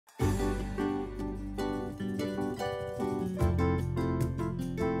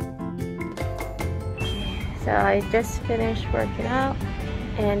So I just finished working out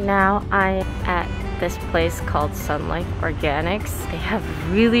and now I'm at this place called Sunlight Organics. They have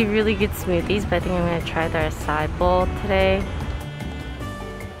really, really good smoothies, but I think I'm gonna try their acai bowl today.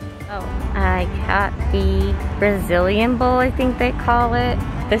 Oh, I got the Brazilian bowl, I think they call it.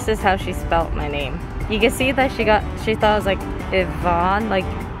 This is how she spelt my name. You can see that she thought it was like Yvonne, like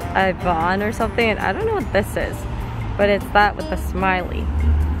Yvonne or something, and I don't know what this is, but it's that with the smiley.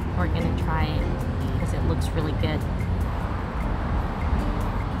 We're gonna try it because it looks really good.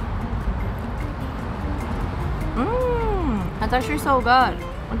 That's actually so good.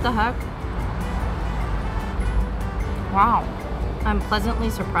 What the heck? Wow. I'm pleasantly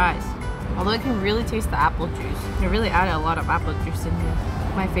surprised. Although I can really taste the apple juice. They really added a lot of apple juice in here.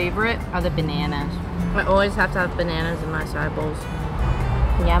 My favorite are the bananas. I always have to have bananas in my acai bowls.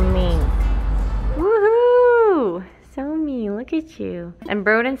 Yummy. Woohoo! Somi, look at you. And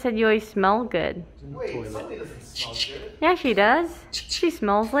Broden said you always smell good. Wait, Somi doesn't smell good. Yeah, she does. She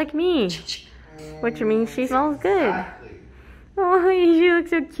smells like me. Which means she smells good. Exactly. Oh, she looks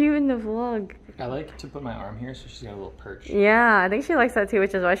so cute in the vlog. I like to put my arm here so she's got a little perch. Yeah, I think she likes that too,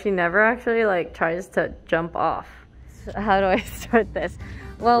 which is why she never actually like tries to jump off. So how do I start this?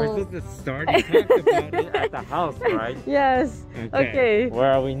 Well, we're supposed to start and talk about it at the house, right? Yes. Okay.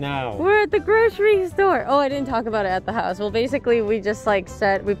 Where are we now? We're at the grocery store. Oh, I didn't talk about it at the house. Well, basically, we just like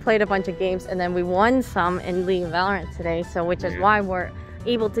said we played a bunch of games and then we won some in League of Valorant today. So, which is why we're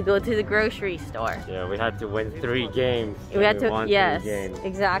able to go to the grocery store. Yeah, we had to win 3 games. We had to, won yes, 3 games.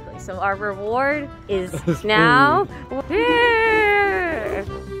 exactly. So our reward is now here.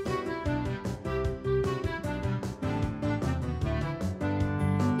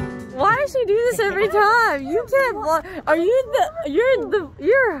 Why does she do this every time? You can't vlog. Are you you're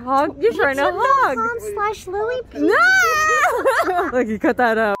trying to vlog. YouTube.com/Lily. No! Look, you cut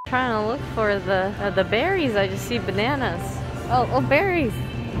that out. Trying to look for the berries. I just see bananas. Oh, berries.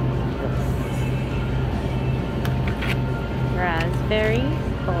 Raspberries,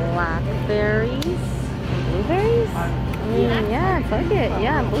 blackberries, and blueberries. Yeah, fuck it.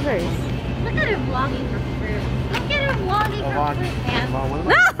 Yeah, blueberries. Look at her vlogging for fruit. Look at her vlogging for fruit, man.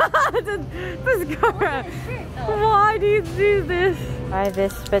 This girl. Why do you do this? Try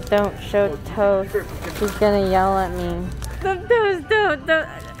this, but don't show toast. She's gonna yell at me. The toast, don't.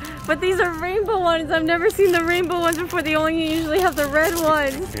 But these are rainbow ones. I've never seen the rainbow ones before. They only usually have the red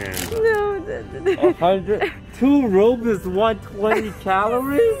ones. Yeah. No. 100. 2 robes is 120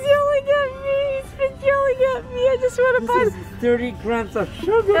 calories? He's yelling at me. He's been yelling at me. I just want to buy. This is 30 grams of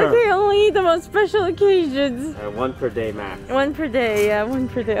sugar. Okay, only eat them on special occasions. 1 per day max. 1 per day, yeah, 1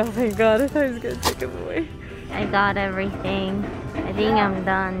 per day. Oh my god, I thought he was gonna take them away. I got everything. I think I'm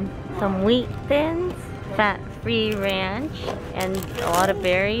done. Some wheat thins, fat-free ranch, and a lot of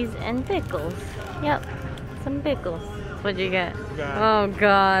berries and pickles. Yep, some pickles. What'd you get? Oh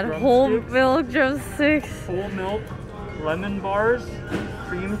god, whole milk drumsticks. Whole milk, lemon bars,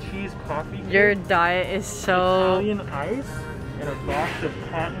 cream cheese coffee. Your diet is so... Italian ice, and a box of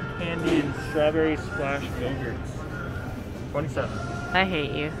cotton candy and strawberry splash yogurts. 27. I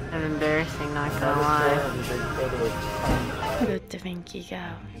hate you. I'm embarrassing, not gonna lie. Go, Davinci, go.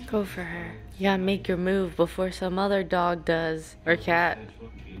 Go for her. You gotta make your move before some other dog does. Or cat.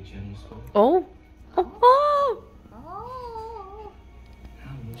 Oh! Oh!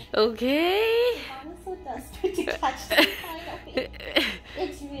 Okay. I'm so desperate to touch this finally.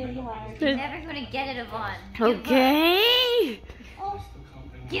 It's really hard. You're never gonna get it, Yvonne. Okay. Oh,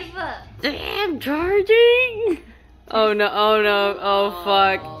 give up. Damn, charging. Oh no, oh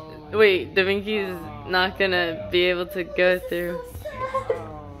fuck. Wait, Davinci's not gonna be able to go through.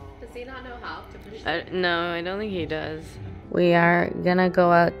 Does he not know how to push it? No, I don't think he does. We are gonna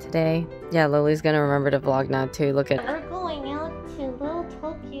go out today. Yeah, Lily's gonna remember to vlog now too. Look at. We're going out to Little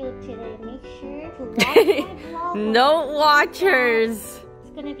Tokyo today. Make sure to watch my vlog. No watchers.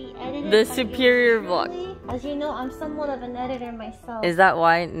 It's gonna be edited. The by superior yours vlog. truly. As you know, I'm somewhat of an editor myself. Is that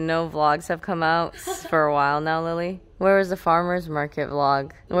why no vlogs have come out for a while now, Lily? Where was the farmer's market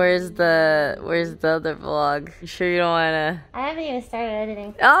vlog? Where's the other vlog? You sure you don't wanna? I haven't even started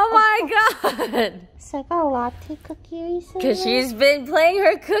editing. Oh my god! So I got a latte cookie recently. Cause she's been playing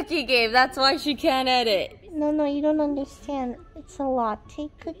her cookie game. That's why she can't edit. No, you don't understand. It's a latte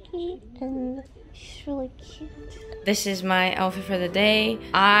cookie and it's really cute. This is my outfit for the day.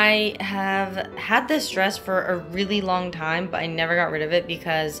 I have had this dress for a really long time, but I never got rid of it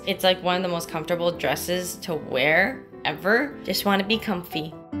because it's like one of the most comfortable dresses to wear ever. Just want to be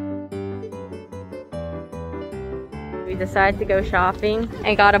comfy. We decided to go shopping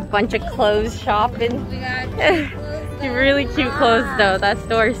and got a bunch of clothes shopping. We got clothes really cute clothes though. That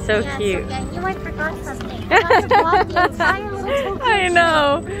store is so cute. Yeah, you might forgot something. I forgot to vlog the entire little Tokyo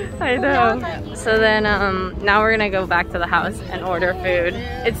I know. So then now we're gonna go back to the house and order food.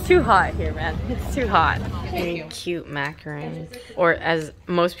 It's too hot here, man. It's too hot. Very cute macaroni, or as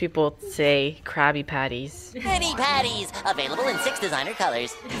most people say, Krabby Patties. Penny Patties, available in 6 designer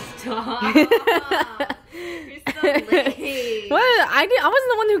colors. Stop. You're so late. What? I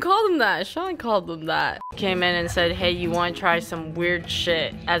wasn't the one who called them that. Sean called them that. Came in and said, hey, you want to try some weird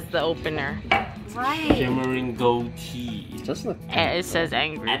shit as the opener. Right. Shimmering gold tea. Just look. And it says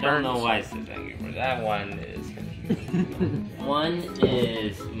Angry Birds. I don't know why it says Angry Birds. That one is confusing. One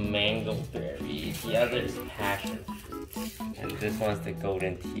is mango berry, the other is passion fruit, and this one's the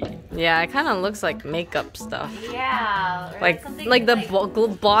golden tea. Yeah, it kind of looks like makeup stuff. Yeah. Or Like something the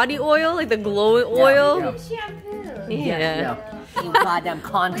body oil, like the glow oil. Yeah. shampoo. Yeah. You goddamn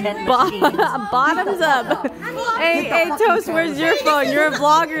content machine. Bottoms up. Hey, Toast, where's your phone? You're a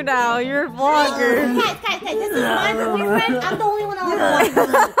vlogger now. You're a vlogger. Guys, this is my boyfriend. I'm the only one that likes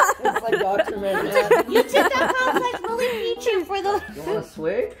It's like Dr. Manhattan. YouTube.com/BullyFeature for the. You want a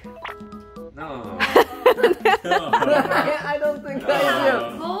swig? No. I don't think I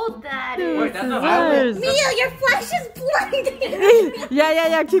Cold that is. Wait, that's not how it Mia, your flash is blinding.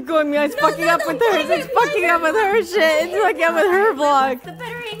 Yeah, keep going, Mia. It's fucking up with hers. It's fucking up with her shit. It's fucking up with her vlog. The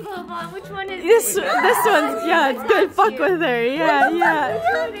better angle of all. Which one is This one's, yeah, it's good. Fuck with her. Yeah.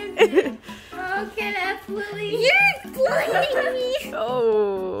 Oh, get F, Lily. You're blinding me.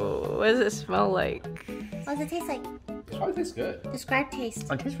 Oh, what does it smell like? What does it taste like? It probably tastes good. Describe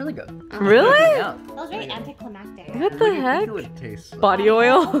taste. It tastes really good. Really? Yeah. That was very anticlimactic. What the heck? It would taste. Body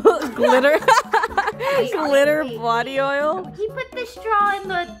oil? Glitter? Glitter body oil? He put the straw in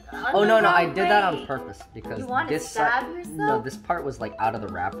the. Oh no, I did that on purpose because You want to this stab yourself? no, this part was like out of the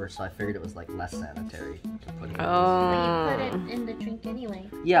wrapper, so I figured it was like less sanitary to put it in. Oh. But you put it in the drink anyway.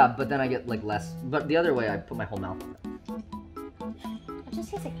 Yeah, but then I get like less. But the other way, I put my whole mouth on it. It just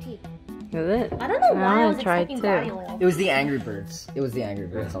tastes like tea. Is it? I don't know why I was tried expecting too. body oil. It was the Angry Birds. It was the Angry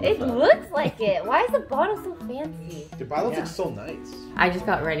Birds on the It front. looks like it. Why is the bottle so fancy? The bottle looks so nice. I just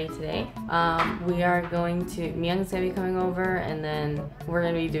got ready today. We are going to, Myung's gonna be coming over, and then we're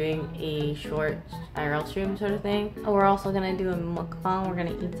gonna be doing a short IRL stream sort of thing. We're also gonna do a mukbang. We're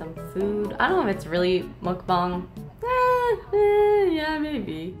gonna eat some food. I don't know if it's really mukbang. Yeah,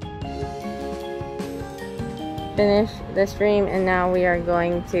 maybe. Finish the stream, and now we are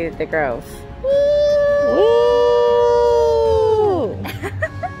going to the Grove. Woo!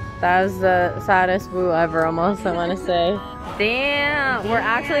 That was the saddest woo ever, almost, I want to say. Damn, we're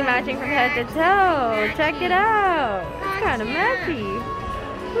actually matching from head to toe. Check it out. It's kind of matchy.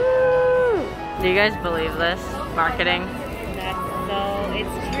 Woo! Do you guys believe this? Marketing? So it's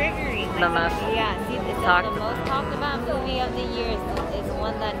triggering. The most Yeah, see, it's talked the most talked about movie of the year is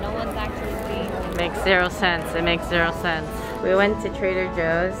one that no one's actually seen. Makes zero sense. It makes zero sense. We went to Trader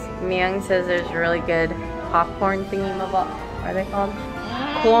Joe's. Myung says there's really good popcorn thingy-mabop. What are they called?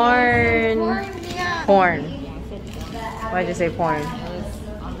 Porn. Why'd you say porn?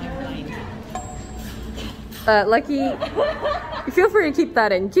 Lucky, feel free to keep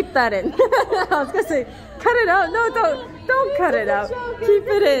that in. Keep that in. I was gonna say, cut it out. No, don't cut it out. Keep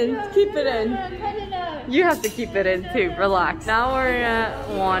it in. Keep it in. You have to keep it in too. Relax. Now we're at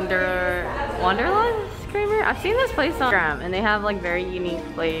Wanderlust Creamery. I've seen this place on Instagram, and they have like very unique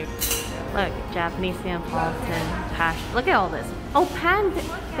flavors. Look, Japanese Neapolitan hash. Look at all this. Oh,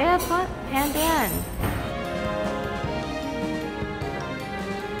 they have pandan.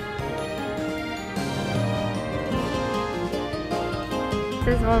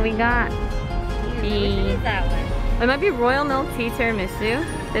 This is what we got. Which is that one? It might be Royal Milk Tea Tiramisu.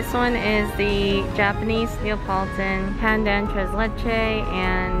 This one is the Japanese Neapolitan Pandan Tres Leche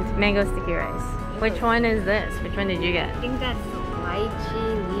and Mango Sticky Rice. Which one is this? Which one did you get? I think that's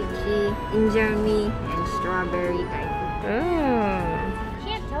lychee, injera and strawberry daifu. Ooh.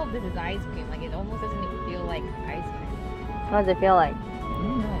 Can't tell if this is ice cream. Like it almost doesn't even feel like ice cream. What does it feel like? I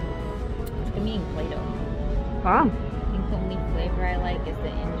don't know. It's gonna be in Play-Doh. Wow. I think the only flavor I like is the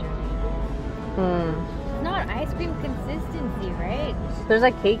injera. It's not ice cream consistency, right? There's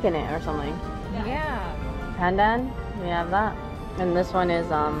like cake in it or something. Yeah. Pandan, we have that. And this one is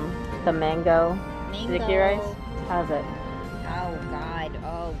the mango sticky rice. How's it? Oh god.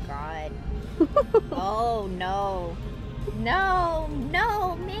 Oh god. Oh no. No,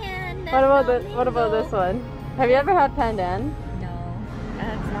 man. What about this? What about this one? Have you ever had pandan? No.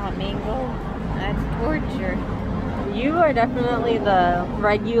 That's not mango. That's torture. You are definitely the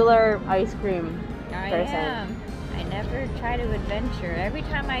regular ice cream I person. am. I never try to adventure. Every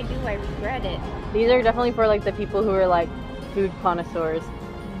time I do, I regret it. These are definitely for like the people who are like food connoisseurs.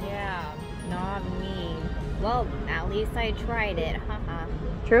 Yeah, not me. Well, at least I tried it, haha.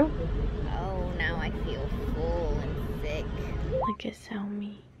 True? Oh, now I feel full and sick. Look at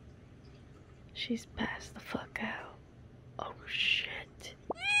Selmy. She's passed the fuck out. Oh shit.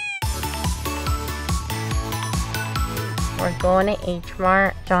 We're going to H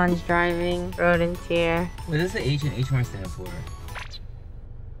Mart. John's driving. Roden's here. What does the H and H Mart stand for?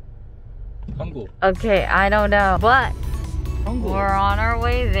 Hungul. Okay, I don't know, but we're on our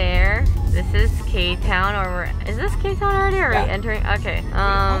way there. This is K-Town, is this K-Town already? Or are we entering? Okay.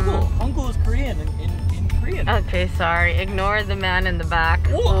 Hungul is Korean in Korean. Okay, sorry. Ignore the man in the back.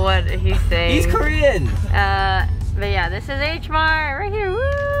 What he's saying. He's Korean. But yeah, this is H Mart right here. Woo!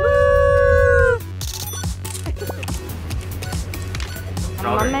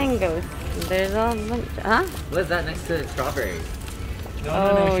 My mangoes. There's a bunch. Huh? What is that next to strawberries?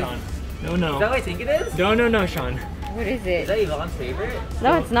 No, Sean. No. Is that what I think it is? No, Sean. What is Is it? that Yvonne's favorite?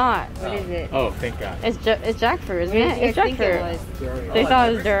 No, it's not. What is it? Oh, thank God. It's jackfruit, isn't it? It's I think it jackfruit. was. They thought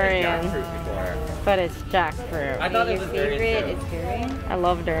it was I've never tried durian, jackfruit before. but it's jackfruit. I thought it Your was favorite durian is durian? I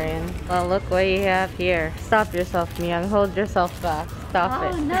love durian. Well, look what you have here. Stop yourself, Mia. Hold yourself back. Stop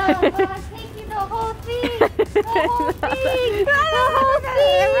it. Oh no, I'm taking the whole thing. The whole thing. The whole thing.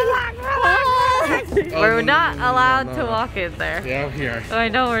 We're not allowed to walk in there. Yeah, I'm here. I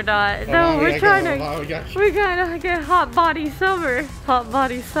know we're not. No, we're trying to get hot body summer. Hot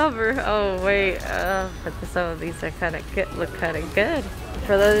body summer. Oh wait, but some of these are look kind of good.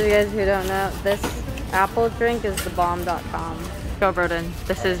 For those of you guys who don't know, this apple drink is thebomb.com. Go, Broden.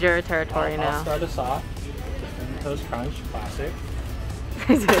 This is your territory I'll now. start us off. Cinnamon Toast Crunch, classic.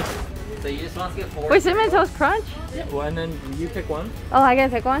 So you just want to get 4? Wait, Cinnamon Toast Crunch? Yeah, well, and then you pick one. Oh, I gotta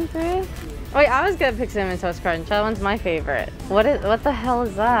pick one for you? Wait, I was gonna pick Cinnamon Toast Crunch. That one's my favorite. What the hell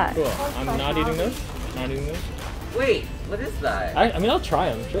is that? Cool. I'm not eating this. Not eating this. Wait, what is that? I mean, I'll try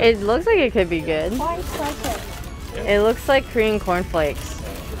them. Sure. It looks like it could be good. It looks like Korean cornflakes.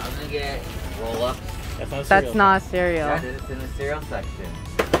 I'm gonna get roll-ups. That's not That's not a cereal. cereal. Yeah, it's in the cereal section.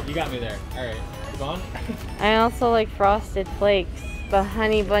 You got me there. All right. Yvonne? I also like Frosted Flakes, the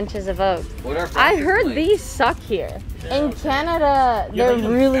honey bunches of oats. What are I Frosted heard Flakes? these suck here. In okay. Canada, they're like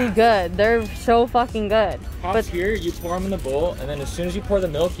them really good. They're so fucking good. Pops But here, you pour them in the bowl, and then as soon as you pour the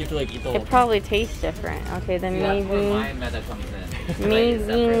milk, you have to like eat the whole it probably tastes different. Okay, then See, that's where maybe my meta comes in. Wait, maybe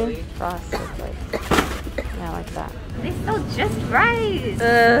separately? Frosted Flakes. Yeah, like that. They smell just right.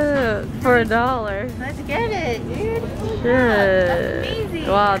 For $1. Let's get it, dude. Shit. That's amazing.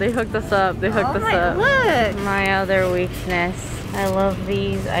 Wow, they hooked us up. They hooked us up. Look. My other weakness. I love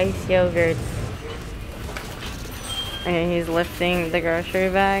these ice yogurts. Okay, he's lifting the grocery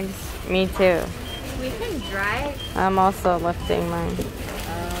bags. Me too. We can drive. I'm also lifting mine.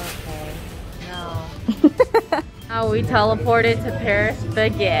 Okay. No. Now we teleported to Paris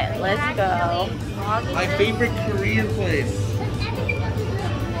Baguette. Let's go. My favorite Korean place.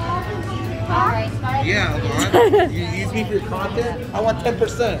 Yeah, Yvonne. You use me for your content? I want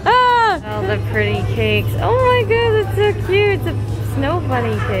 10%. Ah! All the pretty cakes. Oh my god, that's so cute. It's a snow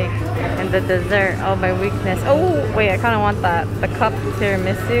bunny cake. And the dessert. Oh, my weakness. Oh, wait, I kind of want that. The cup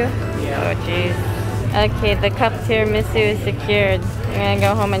tiramisu. Oh, jeez. Okay, the cup tiramisu is secured. I'm gonna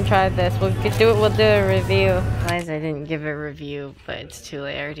go home and try this. We'll do a review. Guys, I didn't give a review, but it's too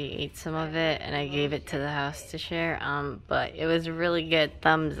late. I already ate some of it and I gave it to the house to share. But it was really good.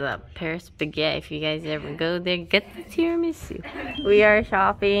 Thumbs up. Paris Baguette. If you guys ever go there, get the tiramisu. We are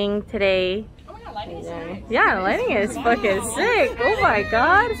shopping today. Yeah, the lighting is fucking sick. Oh my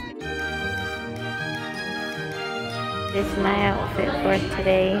god. This is my outfit for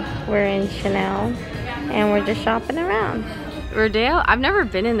today. We're in Chanel and we're just shopping around. Rodeo, I've never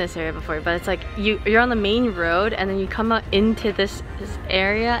been in this area before, but it's like you're on the main road and then you come out into this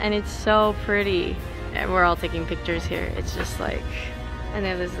area and it's so pretty. And we're all taking pictures here. It's just like, and they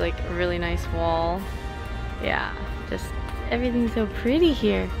have this like really nice wall. Yeah, just everything's so pretty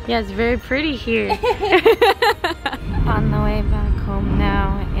here. Yeah, it's very pretty here. On the way back home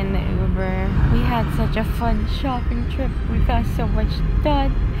now in the Uber. We had such a fun shopping trip. We got so much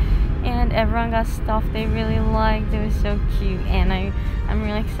done. And everyone got stuff they really liked. It was so cute. And I'm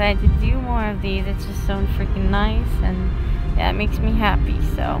really excited to do more of these. It's just so freaking nice. And yeah, it makes me happy.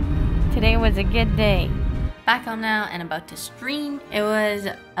 So today was a good day. Back home now and about to stream. It was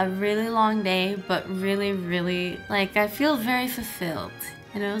a really long day, but really, like, I feel very fulfilled.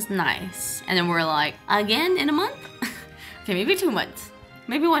 And it was nice. And then we're like, again in a month? Okay, maybe 2 months.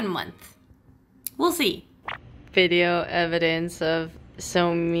 Maybe 1 month. We'll see. Video evidence of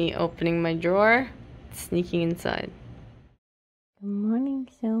me opening my drawer, sneaking inside. Good morning,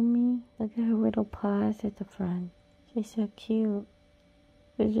 Zomi. Look at her little paws at the front. She's so cute.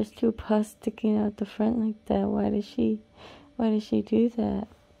 There's just two paws sticking out the front like that. Why does she do that?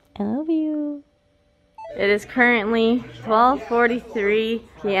 I love you. It is currently 12:43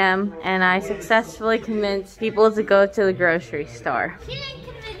 p.m. and I successfully convinced people to go to the grocery store. She didn't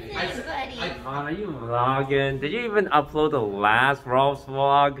convince anybody. Are you vlogging? Did you even upload the last Rolf's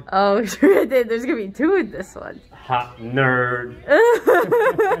vlog? Oh, sure I did. There's gonna be two in this one. Hot nerd.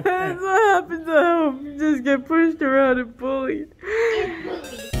 That's what happens at home. You just get pushed around and bullied.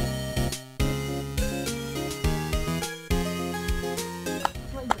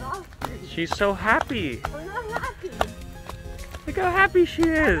 She's so happy. I'm not happy. Look how happy she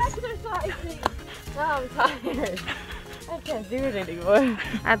is. Exercising. Now I'm tired. I can't do it anymore.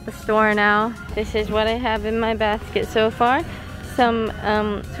 At the store now. This is what I have in my basket so far. Some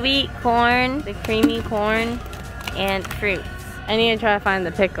sweet corn, the creamy corn, and fruits. I need to try to find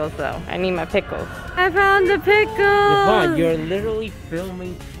the pickles though. I need my pickles. I found the pickles! Yvonne, you're literally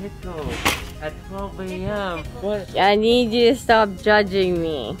filming pickles at 12 a.m. What? I need you to stop judging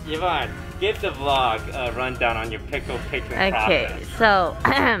me. Yvonne, give the vlog a rundown on your pickle picking Okay, process. so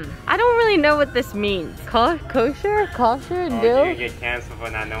I don't really know what this means. Kosher? Kosher? Oh, No? you get canceled for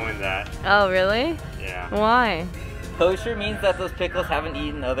not knowing that. Oh, really? Yeah. Why? Kosher means that those pickles haven't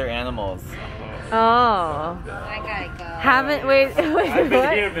eaten other animals. Oh. I gotta go. Haven't, wait, I've been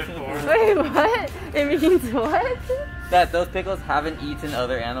what? here before. Wait, what? It means what? That those pickles haven't eaten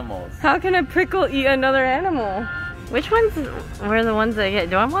other animals. How can a pickle eat another animal? Which ones were the ones that I get?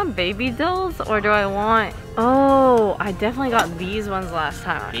 Do I want baby dills or do I want... Oh, I definitely got these ones last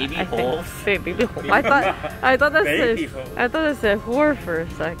time. Baby I think. holes? Baby holes. I thought that Baby said... holes. I thought that said whore for a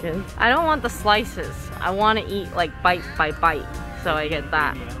second. I don't want the slices. I want to eat like bite by bite. So I get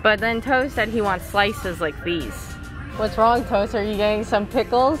that. But then Toast said he wants slices like these. What's wrong, Toast? Are you getting some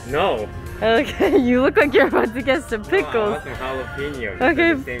pickles? No. Okay, you look like you're about to get some pickles. Oh, I want some jalapenos.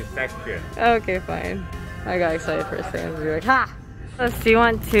 Okay. The same texture. Okay, fine. I got excited for a second. You're like, ha! Do you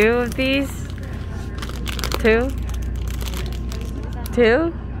want two of these? Two?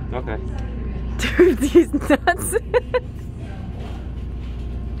 Two? Okay. Two of these nuts?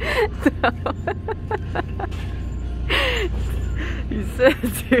 No. You said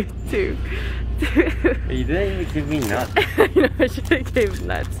two. You didn't even give me nuts. I know, I should have gave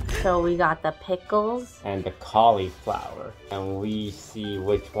nuts. So we got the pickles. And the cauliflower. And we see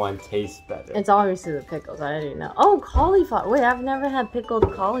which one tastes better. It's obviously the pickles, I didn't know. Oh, cauliflower. Wait, I've never had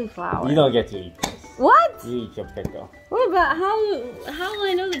pickled cauliflower. You don't get to eat this. What? You eat your pickle. What about how will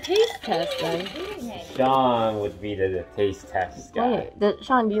I know the taste test then? Sean would be the taste test guy. Wait,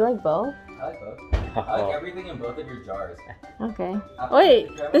 Sean, do you like both? I like both. I like everything in both of your jars. Okay. Wait,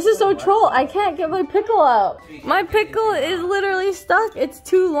 this is so troll. I can't get my pickle out. My pickle is literally stuck. It's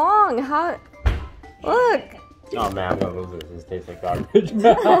too long. How? Look. Oh man, I'm gonna lose this. This tastes like garbage.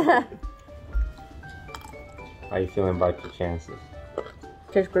 How you feeling about your chances?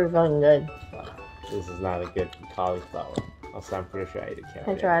 Tastes pretty fucking good. This is not a good cauliflower. Also, I'm pretty sure I ate a carrot.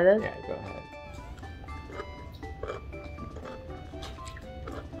 Can I try this? Yeah, go ahead.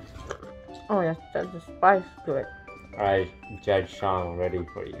 Oh yeah, that's a spice to it. Alright, Judge Sean, ready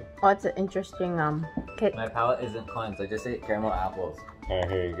for you. Oh, it's an interesting kick. My palate isn't cleansed. I just ate caramel apples.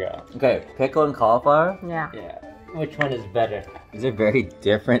 Alright, here you go. Okay, pickle and cauliflower. Yeah. Yeah. Which one is better? These are very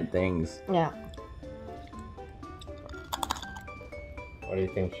different things. Yeah. What do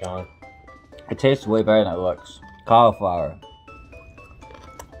you think, Sean? It tastes way better than it looks. Cauliflower.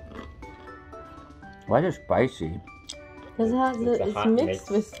 Why is it spicy? Because it's hot mixed mix.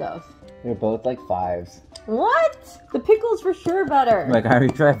 with stuff. They're both like 5s. What? The pickle's for sure better. Like, I already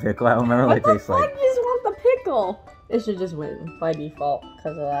tried pickle. I don't remember what it tastes What the like. fuck? You just want the pickle. It should just win by default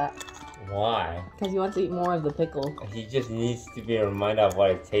because of that. Why? Because he wants to eat more of the pickle. He just needs to be reminded of what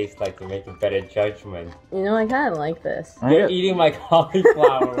it tastes like to make a better judgment. You know, I kind of like this. You're eating my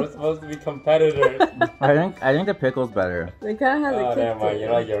cauliflower. We're supposed to be competitors. I think the pickle's better. They kind of have Oh, a kick never mind. to You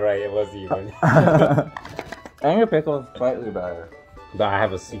it. know, you're right. It was even. I think the pickle's slightly better. But I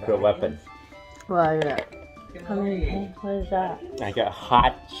have a secret weapon. Well, yeah. How many? What is that? I got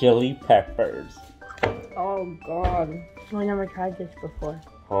hot chili peppers. Oh god. I never tried this before.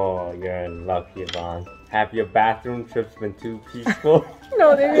 Oh, you're in luck, Yvonne. Have your bathroom trips been too peaceful?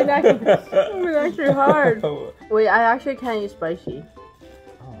 No, they've been actually hard. Wait, I actually can't eat spicy.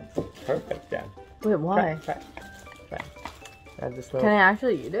 Oh, perfect then. Wait, why? Try. Add this Can little... I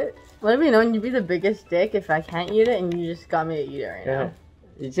actually eat it? Let me know, and you'd be the biggest dick if I can't eat it and you just got me to eat it right now.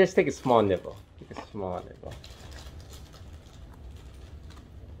 You just take a small nibble. Take a small nibble.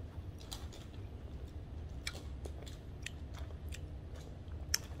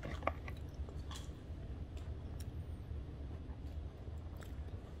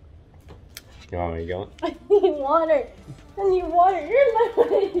 You want me to go? I need water. I need water. You're my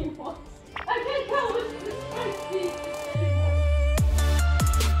I need water. I can't go with this.